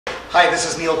Hi, this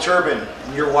is Turbin,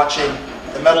 and you're watching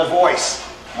The Metal Voice.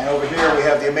 And over here we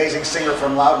have the amazing singer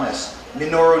from Loudness,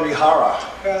 Minoru Niihara.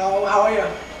 Hello, how are you?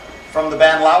 From the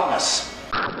band Loudness.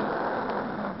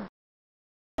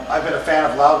 I've been a fan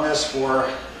of Loudness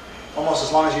for almost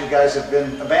as long as you guys have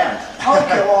been a band.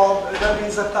 Okay, well, that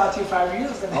means 35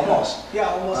 years then. Almost. Yeah,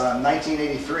 almost.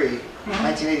 1983,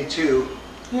 1982,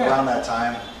 around that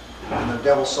time. And The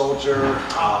Devil's Soldier,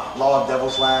 Law of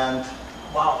Devil's Land.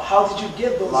 Wow, how did you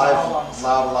get those albums?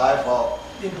 Loud Alive. Well,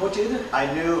 imported?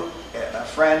 I knew a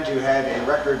friend who had a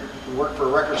record, who worked for a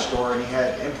record store, and he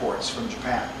had imports from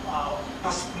Japan. Wow,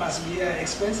 must be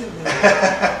expensive then.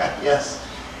 Yes,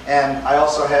 and I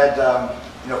also had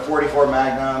 44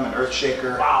 Magnum and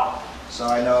Earthshaker. Wow. So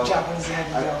I know Japanese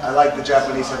heavy metal. I like the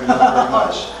Japanese heavy metal very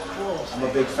much. Cool. I'm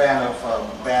a big fan of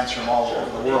bands from all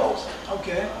over the world.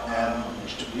 Okay. And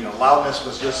Loudness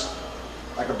was just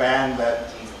like a band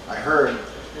that I heard,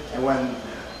 and when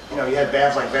you had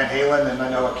bands like Van Halen, and I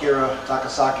know Akira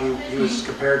Takasaki, he was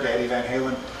compared to Eddie Van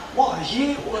Halen. Well,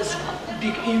 he was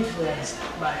big influenced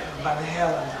by Van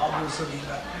Halen, obviously,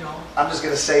 but I'm just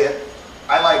gonna say it.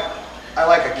 I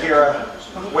like Akira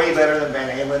way better than Van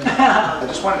Halen. I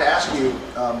just wanted to ask you,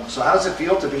 so how does it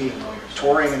feel to be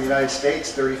touring in the United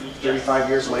States 35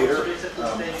 years later,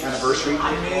 anniversary?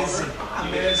 Amazing,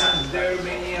 amazing. There are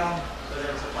many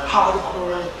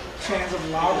hardcore fans of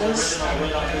Loudness.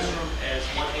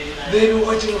 They've been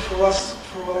waiting for us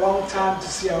for a long time to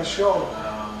see our show.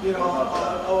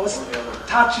 I was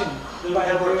touched by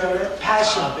their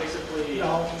passion.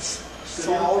 It's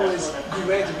always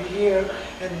great to be here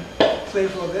and play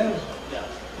for them.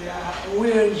 Yeah,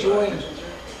 we're enjoying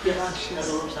pretty much.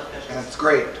 And it's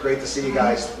great to see you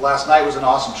guys. Last night was an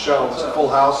awesome show. It was a full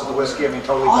house at the Whiskey. I mean,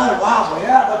 totally packed. Oh wow,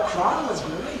 yeah, the crowd was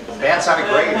great. The band sounded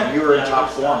great, and you were in top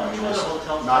form. I mean, just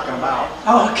knocking them out.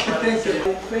 Oh, okay, thank you.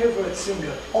 My favorite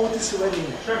singer, Otis, the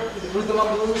rhythm and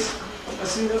blues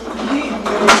singer. He made a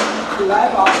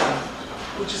live album,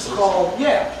 which is called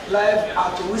Live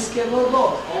at the Whiskey Road.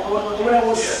 When I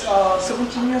was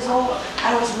 17 years old,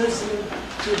 I was listening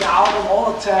to the album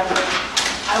all the time.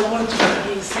 I wanted to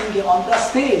be singing on the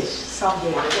stage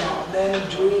someday. Then a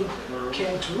dream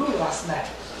came true last night.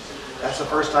 That's the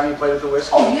first time you played at the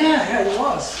Whiskey? Oh yeah, it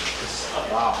was.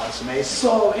 Wow, that's amazing.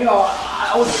 So,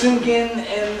 I was singing,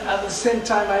 and at the same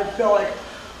time I felt like,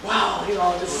 wow,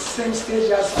 the same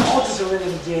stage as Otis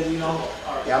already did,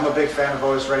 Yeah, I'm a big fan of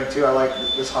Otis Redding too. I like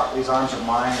These Arms Are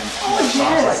Mine and songs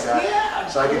like that. Yeah.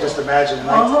 So I could just imagine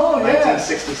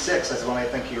 1966, that's when I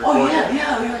think he recorded it.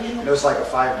 And it was like a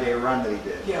 5-day run that he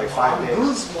did, like 5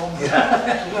 days.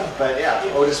 But yeah,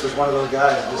 Otis was one of those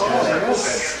guys who just had that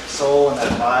soul and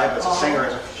that vibe as a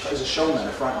singer, as a showman,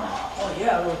 a frontman. Oh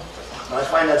yeah. And I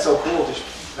find that so cool.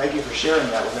 Thank you for sharing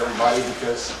that with everybody,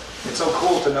 because it's so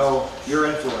cool to know your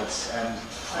influence. And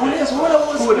when I was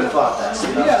who would have thought that?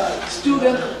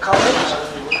 Student college,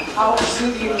 I was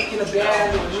singing in a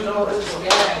band, this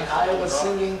band. I was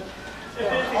singing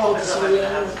Otis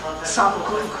Redding, Sam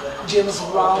Cooke, James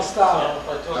Brown style.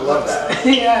 I love that.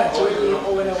 Yeah,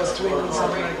 when I was 20,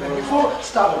 something like that. Even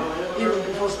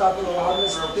before starting the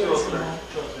Loudness things,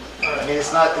 I mean,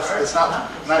 it's not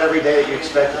every day that you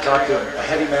expect to talk to a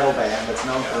heavy metal band that's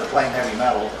known for playing heavy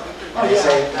metal. And they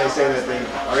say that they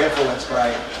are influenced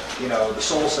by the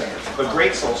soul singers, but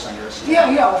great soul singers.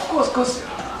 Yeah, of course, because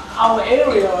our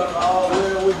area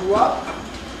where we grew up,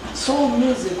 soul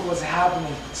music was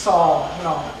happening. So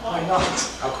why not?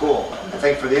 How cool! I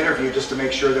think for the interview, just to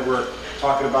make sure that we're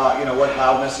talking about what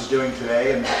Loudness is doing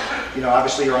today, and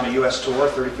obviously you're on a U.S. tour,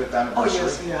 35th anniversary. Oh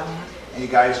yes, yeah. And you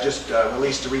guys just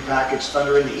released a repackaged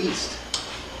Thunder in the East.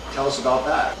 Tell us about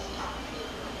that.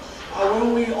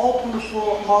 When we opened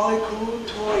for Molecule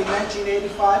Tour in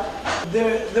 1985,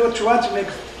 they were trying to make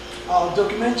a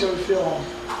documentary film,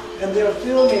 and they were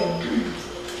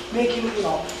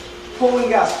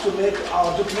following us to make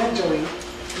our documentary in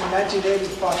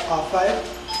 1985,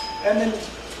 and then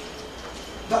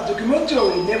that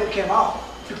documentary never came out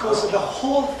because the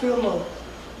whole film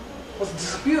was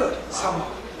disappeared somehow.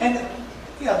 And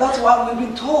that's what we've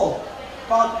been told.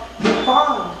 But we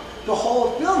found the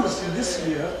whole film in this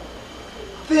year.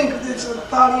 I think it's a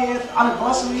 30th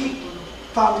anniversary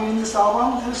found in this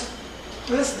album.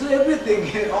 Let's do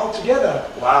everything all together.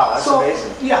 Wow, that's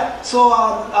amazing. Yeah, so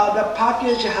the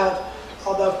package had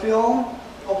the film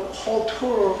of the whole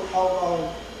tour of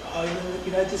in the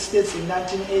United States in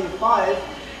 1985,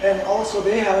 and also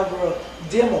they have a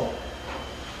demo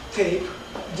tape,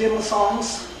 demo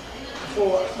songs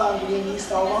for Loudness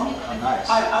East album. Oh, nice.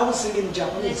 I was singing in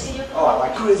Japanese. Oh, I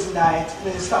like Crazy Night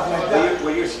and stuff like that.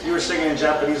 You were singing in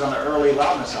Japanese on the early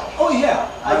Loudness album. Oh yeah,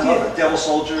 I love it. Devil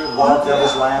Soldier, Love,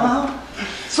 Devil's Lamb.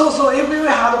 So if you're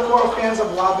hardcore fans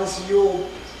of Loudness, you'll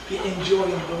be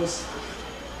enjoying those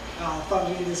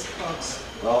Loudness songs.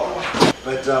 Well,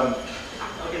 but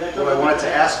what I wanted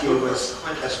to ask you was,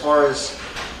 as far as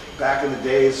back in the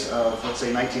days of, let's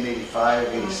say, 1985,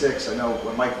 86, I know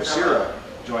when Mike Becerra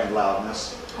joined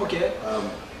Loudness. Okay.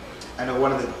 I know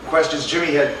one of the questions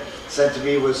Jimmy had said to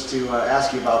me was to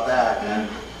ask you about that, and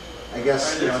I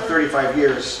guess, in 35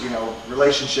 years,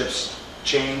 relationships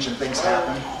change and things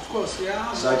happen. Of course,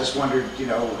 yeah. So I just wondered,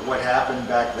 what happened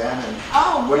back then,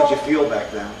 and what did you feel back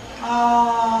then?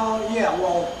 Yeah,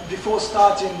 well, before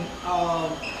starting,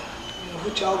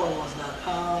 which album was that?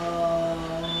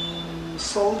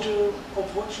 Soldier of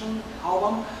Fortune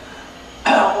album.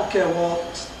 Okay, well,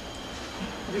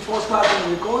 before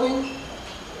starting recording,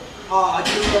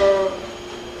 Akira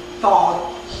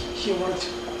thought he wanted to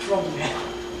front me.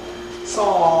 So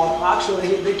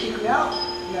actually, they kicked me out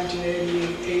in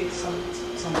 1988,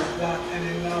 something like that, and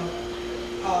then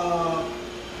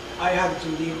I had to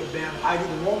leave the band. I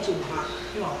didn't want to, but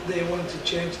they wanted to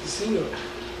change the singer,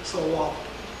 so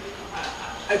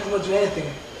I could not do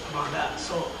anything about that.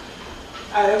 So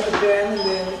I left the band, and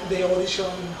then they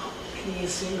auditioned many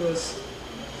singers.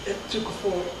 It took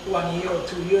for 1 year or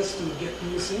 2 years to get a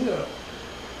new singer,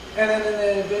 and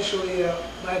then eventually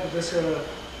Mike Becerra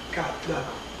got that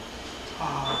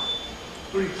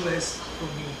replaced for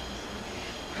me.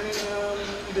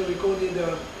 And they recorded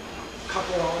a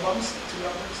couple albums, 2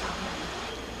 albums,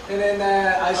 and then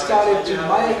I started to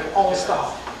my own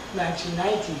stuff,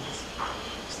 1990s.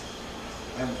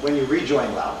 And when you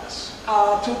rejoined Loudness?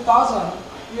 2000,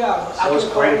 yeah. So it was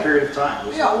quite a period of time.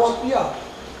 Yeah, well, yeah.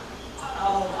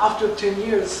 After 10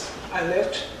 years, I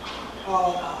left.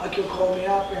 Akio called me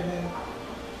up, and then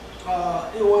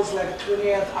it was like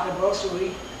 20th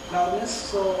anniversary Loudness,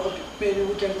 so maybe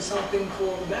we can do something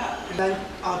for that. And then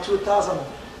 2000,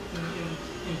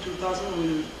 in 2000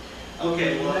 we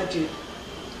united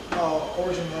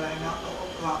original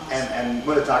Loudness. And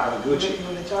Munetaka Higuchi.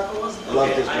 Munetaka was. I love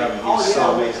his drumming. He's so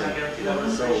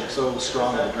amazing. So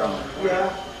strong a drummer. Yeah.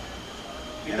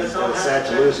 And it's sad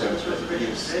to lose him. He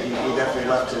definitely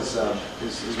left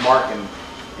his mark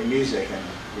in music,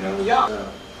 and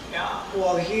Yeah.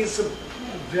 Well, he's a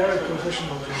very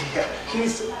professional.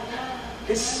 He's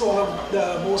one of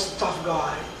the most tough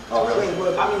guy. Oh,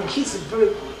 really? I mean, he's a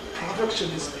very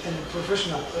perfectionist and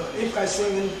professional. If I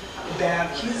sing in band,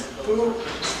 he's full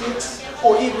sticks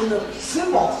or even the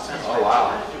cymbals. Oh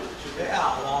wow.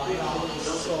 Yeah, well,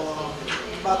 so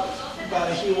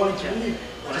but he wanted me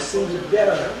to sing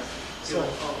better. So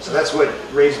that's what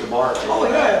raised the bar. Oh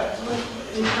yeah,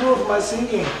 improved my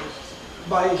singing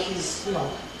by his,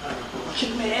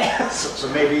 kick my ass. So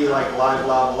maybe like Live,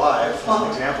 Loud, Alive, as an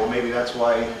example, maybe that's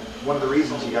why, one of the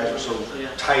reasons you guys were so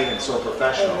tight and so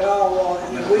professional.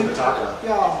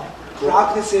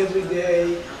 Practice every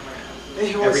day.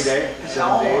 Every day?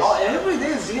 7 days? Every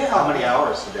day, yeah. How many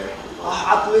hours a day?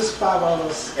 At least 5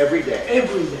 hours. Every day?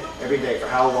 Every day. Every day. For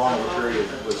how long of a period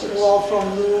was this? Well,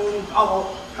 from noon.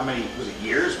 How many, was it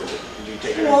years? Did you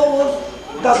take it? Well,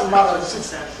 it doesn't matter. It's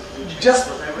just,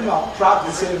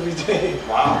 practice every day.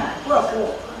 Wow. Well,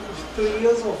 for 3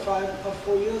 years or 5 or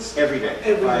 4 years. Every day?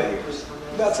 Every 5 day. years.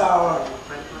 That's our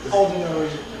ordinary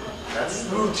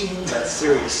routine. That's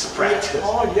serious practice.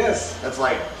 Oh, yes. That's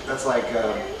like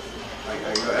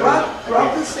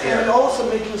practice and also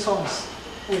making songs.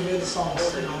 We made songs,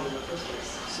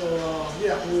 So we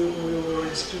were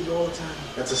in studio all the time.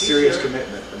 That's a serious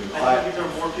commitment. I mean,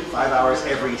 5 hours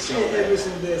every single day. Every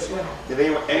single day, yeah. Did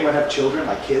anyone have children,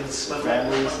 like kids,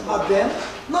 families? Then?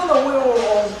 No, we were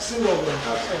all single.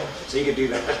 Okay. So you could do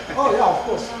that. Oh yeah, of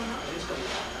course.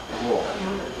 Cool.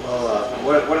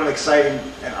 Well, what an exciting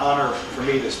and honor for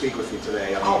me to speak with you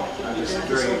today. I'm just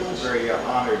very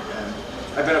honored, and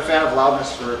I've been a fan of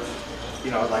Loudness for,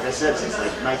 like I said, since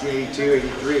like 1982,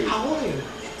 83. How old are you?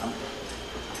 I'm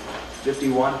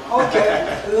 51.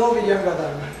 Okay, a little bit younger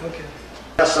than me. Okay.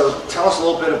 Yeah, so tell us a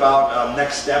little bit about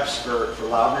next steps for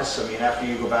Loudness. I mean, after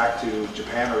you go back to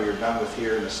Japan or you're done with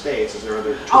here in the States, is there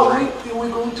other touring? We're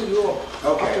going to Europe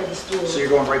after this tour. So you're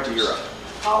going right to Europe?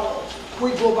 We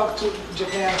go back to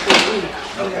Japan for a week,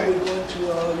 and then we're going to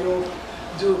Europe,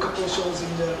 do a couple of shows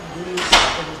in the Greece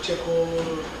and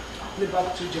Czechia, then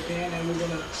back to Japan, and we're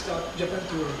going to start Japan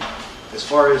tour. As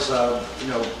far as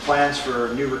plans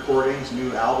for new recordings,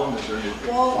 new album, is there any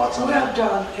thoughts on that? We haven't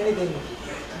done anything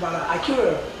yet, but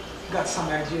Akira got some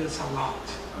ideas a lot.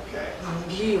 Okay.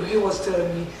 He was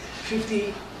telling me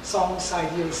 50 songs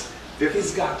ideas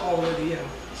he's got already. Yeah.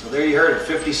 So there you heard it,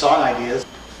 50 song ideas.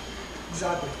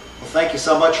 Exactly. Well, thank you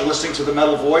so much for listening to The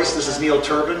Metal Voice. This is Neil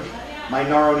Turbin,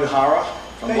 Minoru Niihara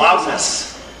from Thank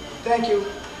Loudness. Thank you.